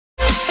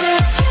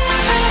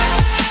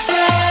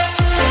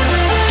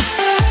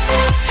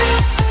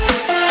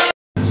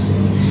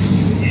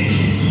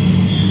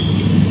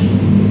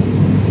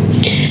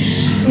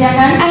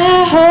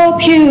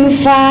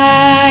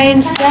find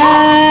somebody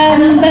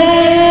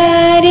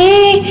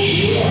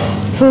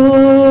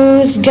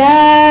who's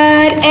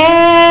got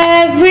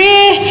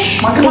everything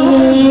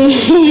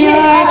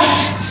you're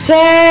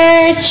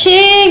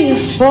searching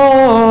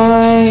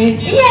for.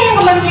 Iya, yang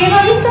kemarin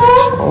viral itu.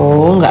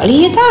 Oh, nggak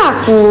lihat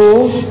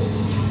aku.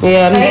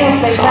 Ya,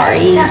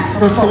 sorry.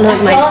 Not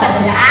my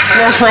type.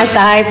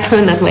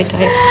 Not my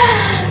type.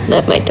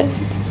 Not my type.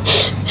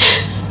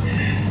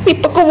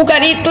 Tipeku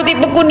bukan itu,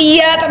 tipeku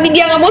dia, tapi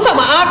dia nggak mau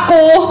sama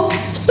aku.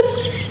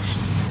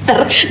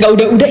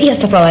 Udah, iya,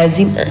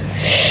 astagfirullahaladzim.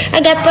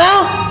 Gatel.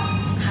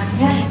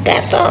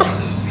 Gatel.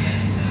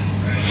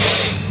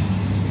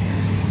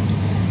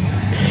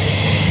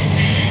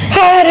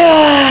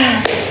 Aduh.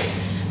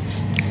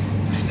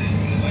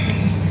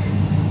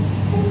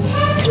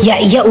 Ya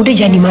iya udah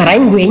jangan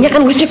dimarahin gue nya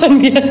kan, gue cuma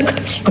bilang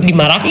kok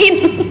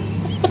dimarahin.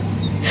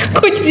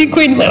 Kok jadi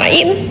gue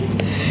dimarahin?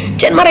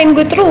 Jangan marahin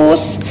gue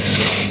terus.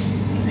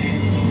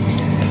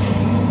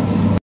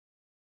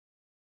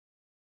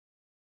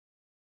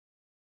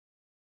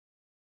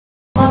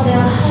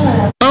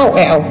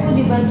 Aku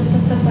dibantu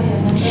tetap ya.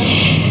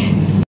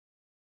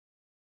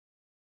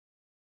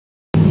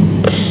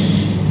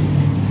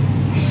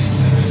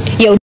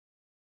 Ya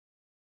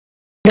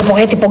udah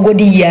pokoknya tipe gue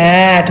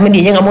dia, cuma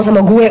dia nggak mau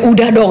sama gue.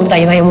 Udah dong,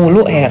 tanya-tanya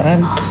mulu,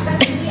 heran.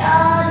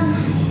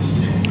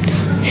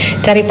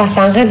 Cari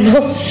pasangan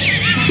dong.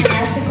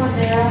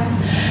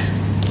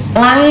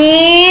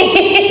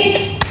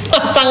 Langit.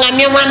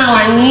 Pasangannya mana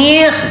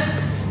langit?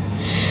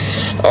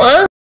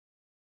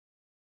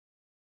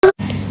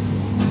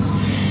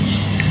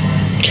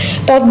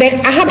 Tote bag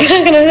apa?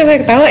 Kenapa saya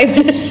ketawa?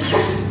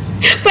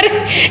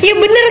 Ya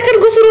bener kan,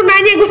 gue suruh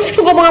nanya, gue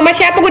suruh ngomong sama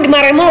siapa, gue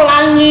dimarahin mulu.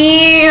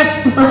 Langit,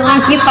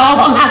 langit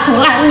tolong aku,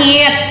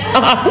 langit.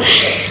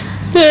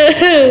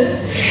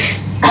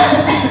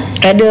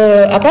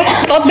 Aduh, apa?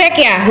 Tote bag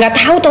ya? Nggak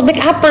tahu tote bag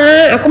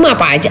apa. Aku mah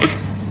apa aja.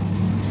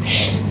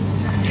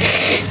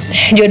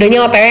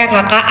 Jodohnya OTW ya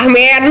kakak,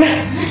 amin.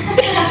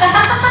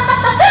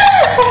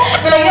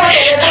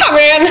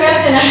 Amin.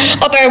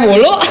 OTW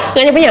mulu,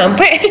 nggak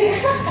nyampe.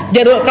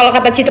 Jalur, kalau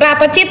kata Citra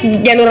apa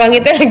Cit? Jalur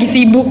langitnya lagi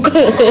sibuk.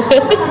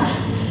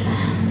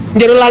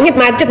 Jalur langit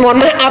macet, mohon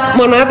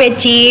maaf ya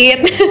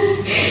Cit.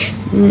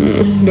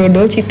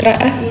 Dodol Citra.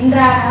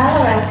 Indra,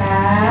 halo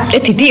Kak.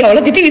 Titi, ya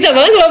Allah Titi bisa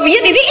banget kalau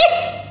punya Titi.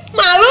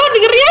 Malu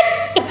dengernya.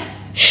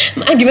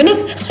 Gimana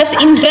Mas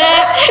Indra?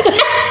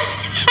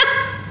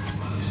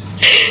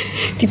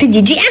 Titi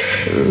jijik ah.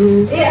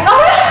 Iya.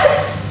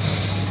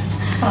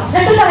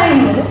 Itu sama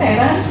yang dulu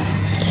kan?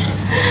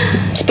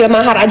 Spill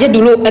mahar aja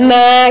dulu,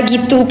 nah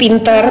gitu,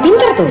 pinter tuh,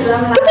 itu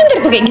pinter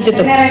tuh kayak gitu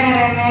tuh.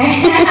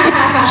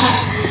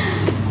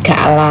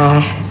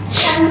 Kalah.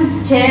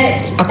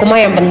 Aku mah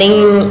yang penting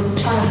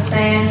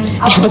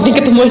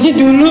ketemu aja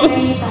dulu.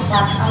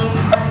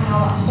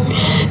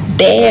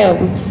 Damn.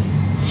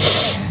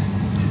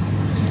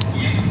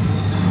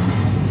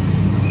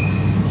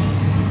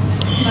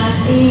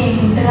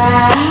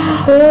 I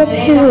hope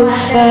you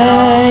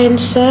find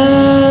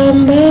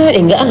somebody.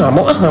 Nggak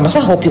mau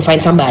masa hope you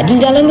find somebody,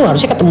 enggak lah, lu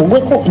harusnya ketemu gue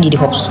kok jadi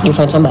hope you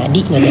find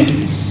somebody, nggak jadi.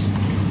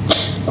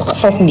 Kok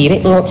kesel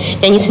sendiri,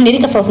 nyanyi sendiri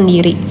kesel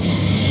sendiri.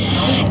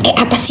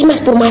 Apa sih Mas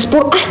Pur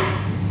ah?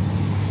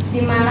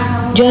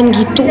 Dimana kamu? Jangan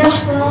gitu ah.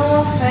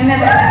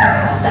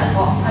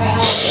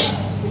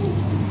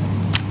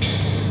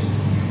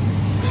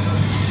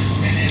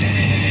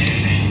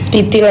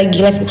 Titi lagi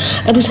live,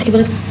 aduh sakit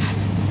banget.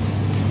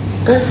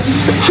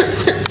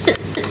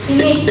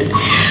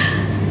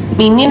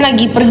 Mimin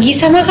lagi pergi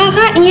sama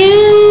kakaknya.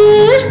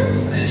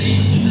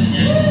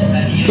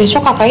 Besok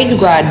kakaknya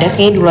juga ada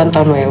kayaknya di ulang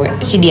tahun Wewe.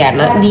 Si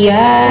Diana.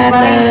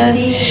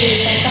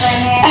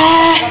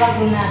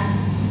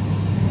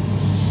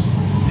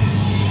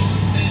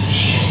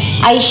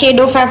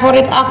 Eyeshadow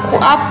favorit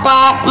aku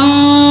apa?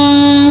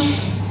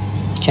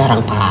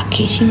 Jarang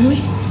pakai sih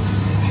gue.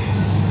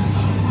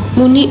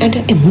 Muni ada,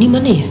 Muni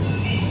mana ya?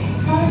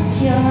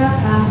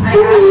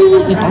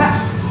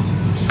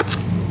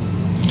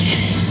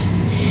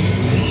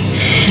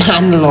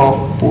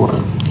 Unlock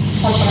Pur.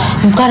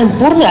 Bukan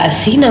Pur nggak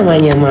sih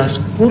namanya Mas?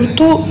 Pur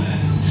tuh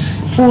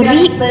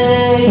Furi.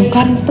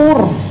 Bukan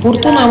Pur. Pur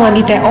tuh nama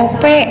di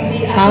TOP.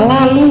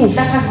 Salah lu.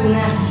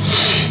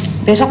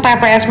 Besok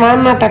TPS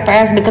mana?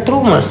 TPS deket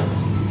rumah.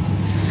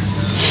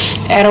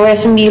 RW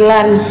 9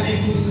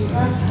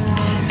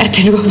 RT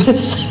 12.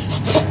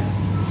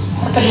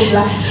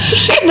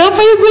 Kenapa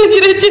ya gue lagi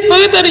receh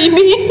banget hari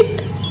ini?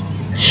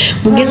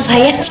 Mungkin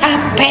saya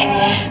capek,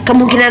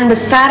 kemungkinan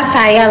besar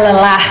saya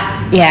lelah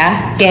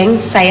ya, geng.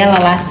 Saya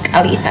lelah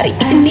sekali hari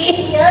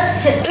ini.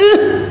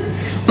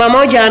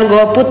 Mama jangan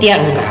golput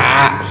ya,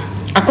 enggak.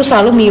 Aku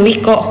selalu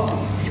milih kok.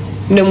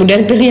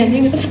 Mudah-mudahan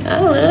pilihannya nggak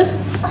salah.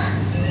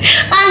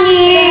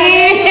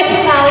 Angin.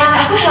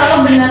 Salah, aku selalu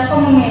benar kok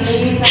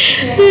memilih.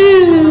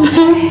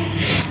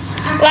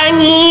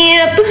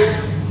 Langit.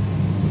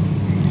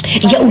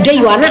 Ya udah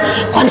Yuana,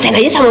 konsen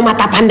aja sama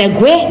mata panda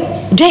gue.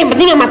 Udah, yang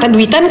penting nggak mata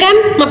duitan kan,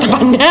 mata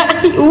panda.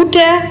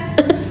 Udah.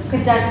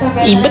 Kejaksa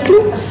ibet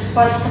lu.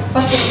 Pas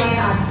main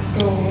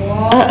aduh.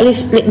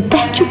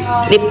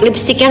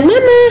 Lipstick yang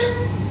mana?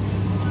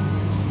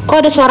 Kok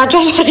ada suara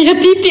cowok ya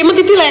Titi? Emang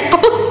Titi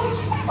leko?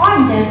 Oh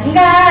yes,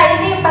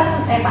 enggak, ini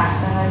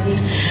patah lagi.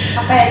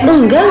 Apa ya?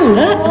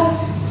 Enggak.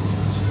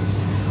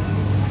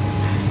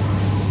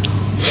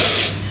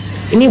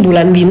 Ini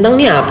bulan bintang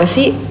nih apa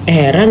sih?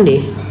 Heran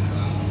deh.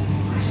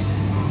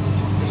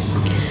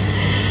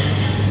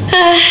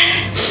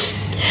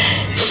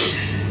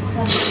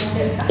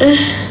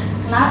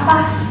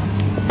 Kenapa?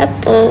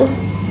 Atau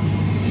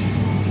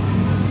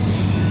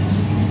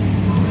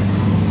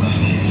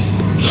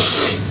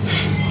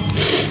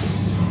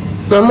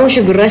Mama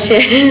sugar rush ya?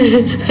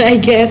 I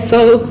guess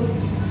so.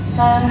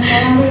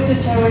 Sayang lu itu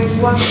cewek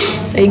gua.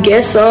 I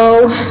guess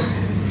so.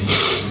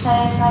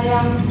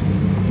 Sayang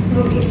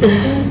lu itu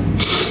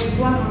cewek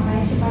gua,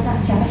 ngapain sih pada?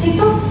 Siapa sih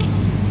tuh?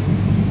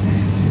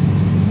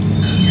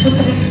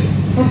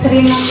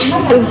 Putri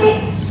siapa sih?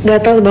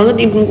 Gatal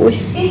banget ibu gue.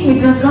 Ih,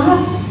 jelas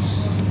banget.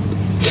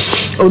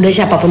 Udah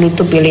siapapun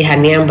itu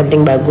pilihannya, yang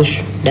penting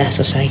bagus. Udah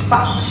selesai.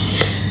 Pak,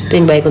 Itu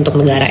yang baik untuk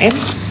negara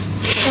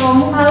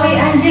cowokmu kali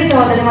anjir,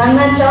 cowok dari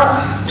mana, cowok?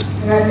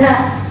 Gak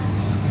ada.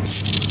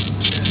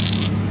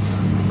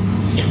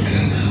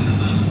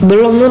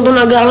 Belum nonton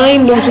agak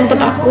lain, belum sempet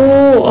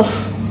aku.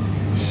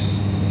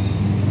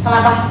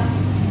 Kenapa?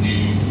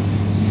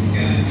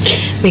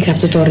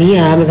 Makeup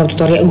tutorial.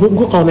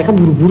 Gue kalau makeup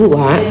buru-buru,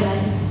 Wak.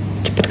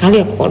 Cepet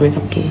kali aku kalau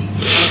makeup tuh.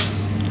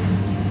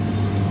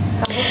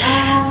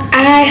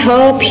 I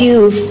hope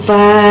you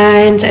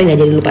find. Saya nggak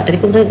jadi lupa. Tadi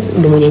kan udah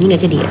mau nyanyi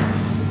nggak jadi ya?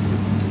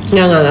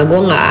 Nggak. Gue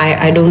nggak.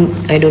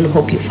 I don't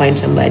hope you find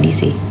somebody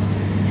sih.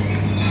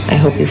 I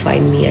hope you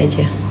find me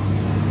aja.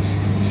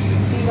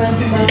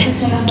 Tiba-tiba itu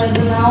cina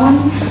baju naon.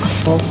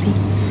 Kesel sih.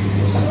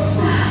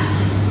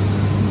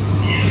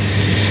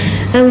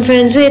 I'm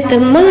friends with the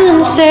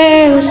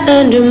monster who's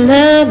under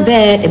my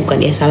bed.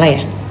 Bukan ya, salah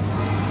ya?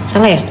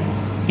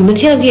 Gimana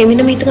sih lagu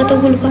Eminem itu, nggak tau,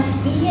 gue lupa.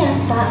 Iya,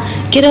 Sa.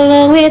 Get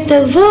along with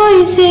the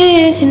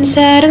voices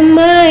inside of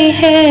my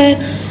head.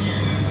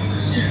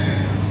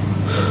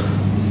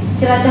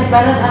 Cilacap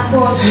Barat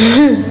aku.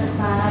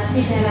 Barat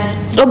sih, Jalan.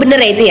 Oh bener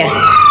ya itu ya?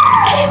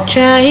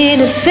 Trying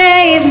to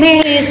save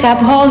me, stop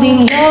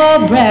holding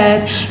your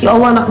breath. Ya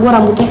Allah, anak gue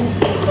rambutnya.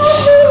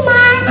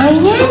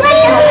 Ayah,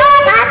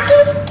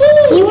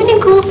 you wanna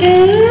go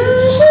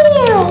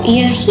out?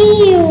 Yeah,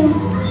 heel.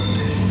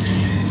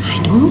 I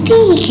don't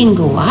think you can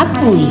go up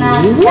with you.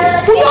 Ya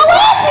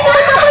Allah,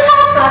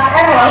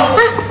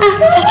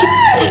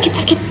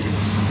 sakit.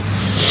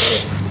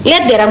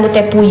 Lihat deh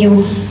rambutnya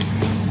puyuh.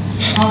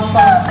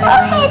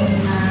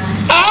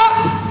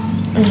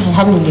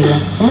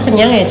 Alhamdulillah. Kamu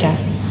kenyang ya, Ca?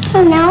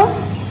 No.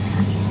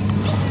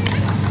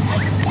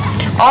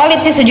 Oh,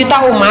 lipstick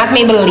sejuta umat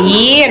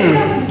Maybelline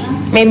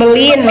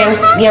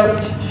yang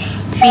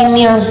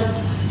vinyl.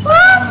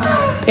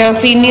 Yang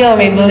vinyl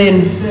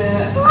Maybelline.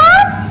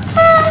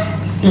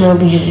 Nah,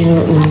 pijitin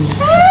dulu.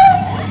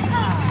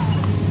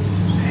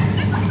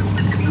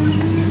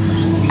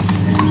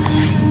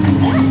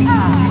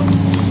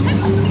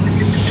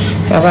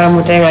 Kenapa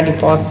rambutnya nggak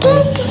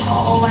dipotong?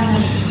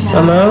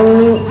 Nggak mau.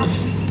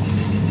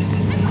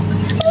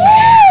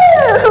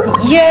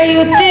 Yeah,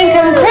 you think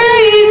I'm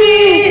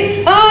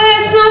crazy? Oh,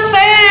 that's not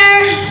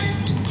fair.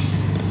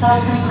 Kalau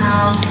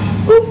kenal.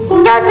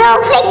 No,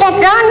 fake it.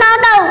 No.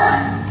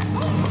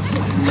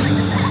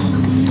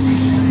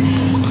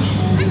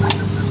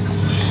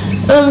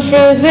 I'm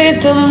friends with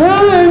the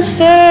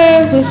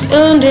monster who's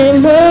under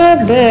my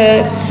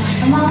bed.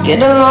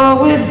 Get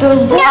along with the.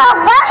 No,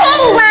 go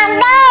hang man.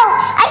 No.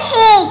 I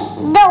say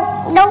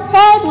no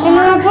hang.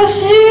 Kenapa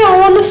sih? I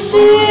wanna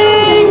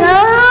sing.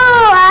 No,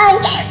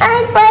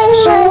 I play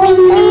So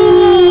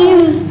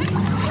mean.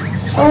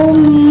 So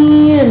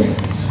mean.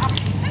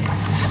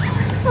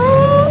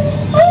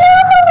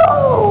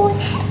 No.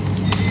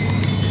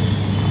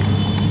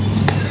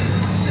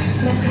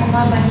 Lihat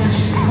mama banyak.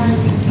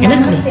 Enak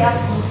nih? Ngerti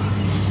aku.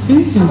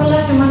 Aku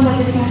lihat cuma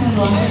baju yang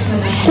doang.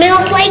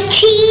 Smells like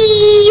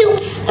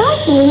cheese.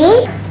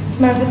 Okay.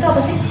 Smell itu apa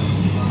sih?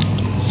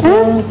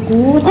 Smell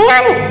good.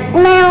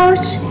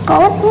 Smells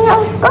good.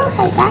 No, go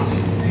like that.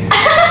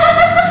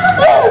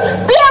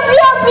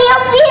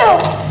 Pew.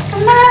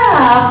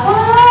 Kenapa?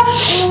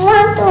 You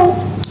want to?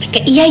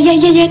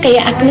 Iya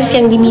kayak Agnes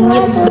yang di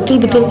Minion.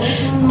 Betul.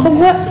 Kok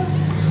gua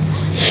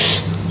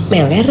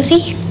meler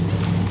sih?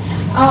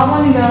 Awak mau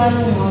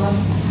ninggalin malam.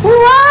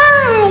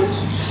 Why?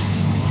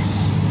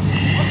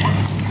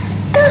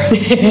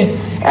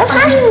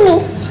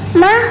 Honey.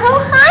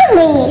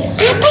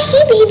 Apa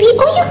sih, baby?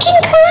 Oh, you can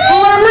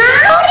climb. Mama.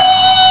 Ore,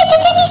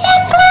 Caca bisa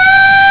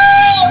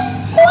climb.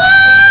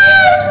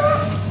 Wow.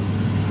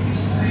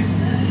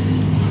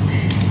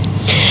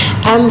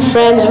 I'm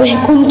friends with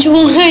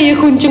kuncung. Ya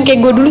kuncung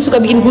kayak gue dulu suka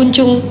bikin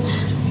kuncung.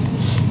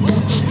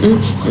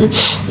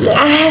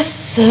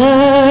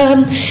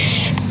 Asam.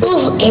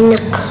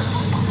 Enak.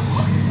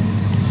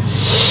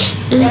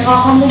 Ya kalau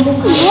kamu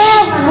buka.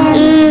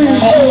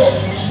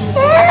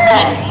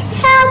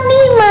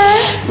 Sabi, Ma.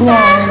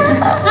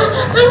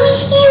 I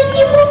wish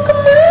you mau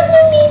kemana,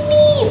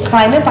 Mimi?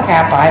 Kliennya pakai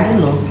apa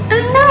dulu?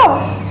 No.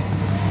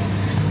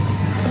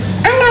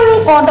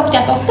 Kodok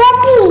jatuh.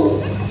 Tapi.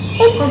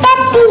 It's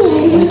tapi.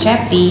 Udah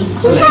Cepi.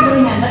 Aku baru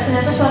nyadar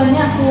ternyata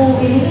suaranya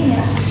aku ini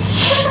ya.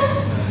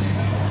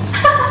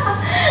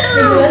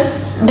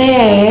 Terus.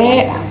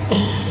 Dek.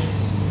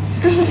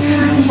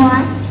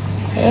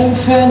 I'm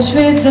friends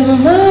with the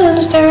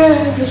monster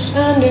who's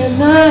under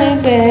my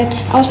bed.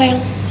 Oh sayang.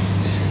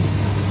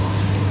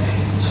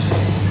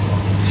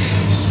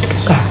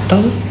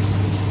 Gatel.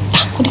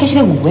 Kok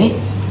dikasih ke gue?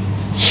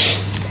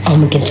 Oh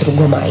mungkin suruh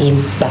gue main.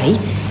 Baik.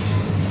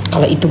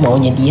 Kalau itu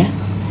maunya dia.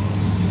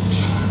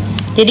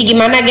 Jadi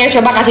gimana geng?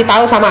 Coba kasih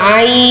tahu sama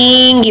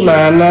Aing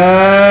gimana?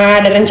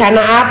 Ada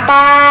rencana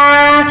apa?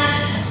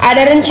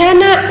 Ada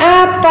rencana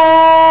apa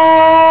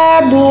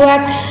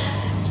buat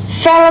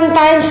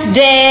Valentine's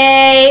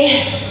Day?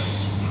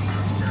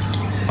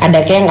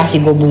 Ada kayak yang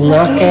kasih gue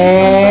bunga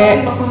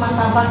kek.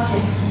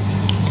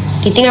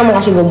 Titi nggak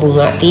mau kasih gue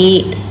bunga,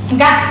 Ti.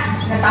 Enggak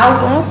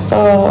tahu.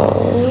 Apa?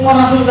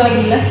 Warna aku juga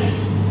lagi gila.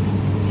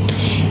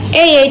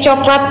 Ya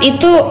coklat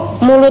itu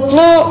mulut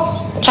lo,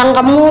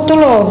 cangkemmu tuh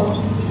lo.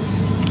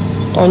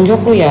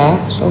 Tonjok lu ya,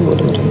 kesel gue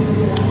dengerin.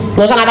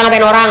 Gak usah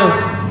ngata-ngatain orang.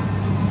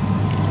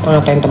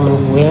 Ngatain temen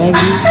gue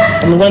lagi.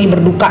 Temen gue lagi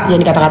berduka,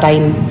 jangan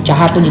dikata-katain.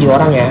 Jahat tuh jadi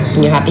orang ya.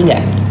 Punya hati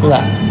nggak?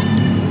 Enggak.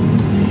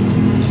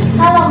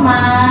 Halo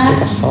Mas.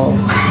 Kesel.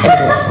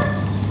 Kesel.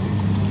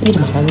 Jadi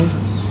marah gue.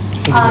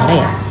 Gimana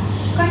ya?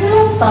 Kan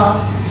kesel.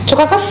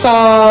 Suka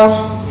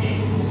kesel.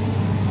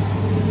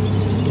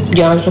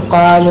 Jangan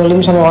suka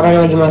zolim sama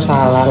orang yang lagi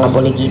masalah, nggak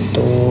boleh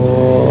gitu.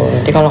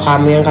 Nanti kalau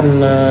kamu yang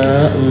kena,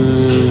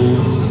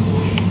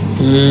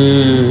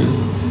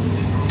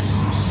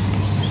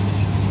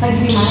 Lagi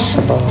di mana?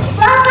 sebel.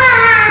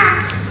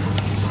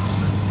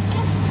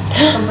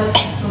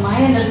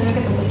 Lumayan dari sini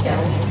ke tempat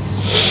jauh.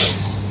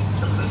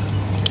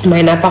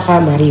 Main apa kak?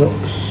 Mario.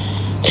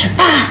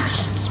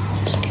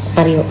 Sakit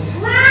Mario.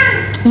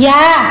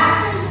 Ya.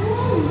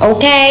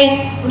 Oke.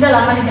 Udah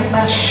lama di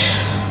Jakbar.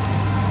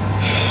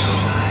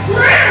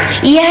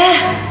 Iya.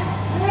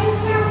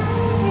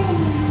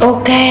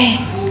 Oke.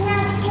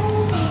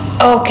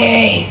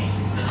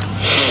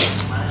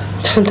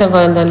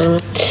 Tantangan.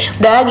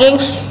 Udah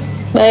gengs.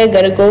 Bye,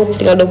 gotta go.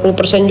 Tinggal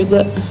 20%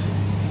 juga.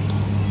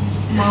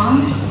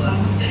 Mom.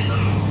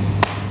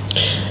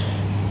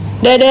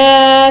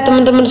 Dadah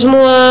teman-teman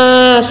semua.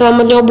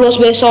 Selamat nyoblos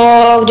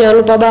besok. Jangan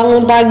lupa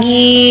bangun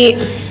pagi.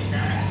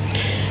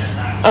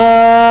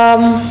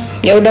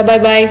 Ya udah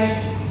bye. Bye.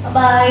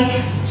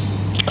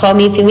 Call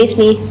me if you miss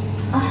me.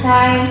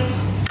 Okay.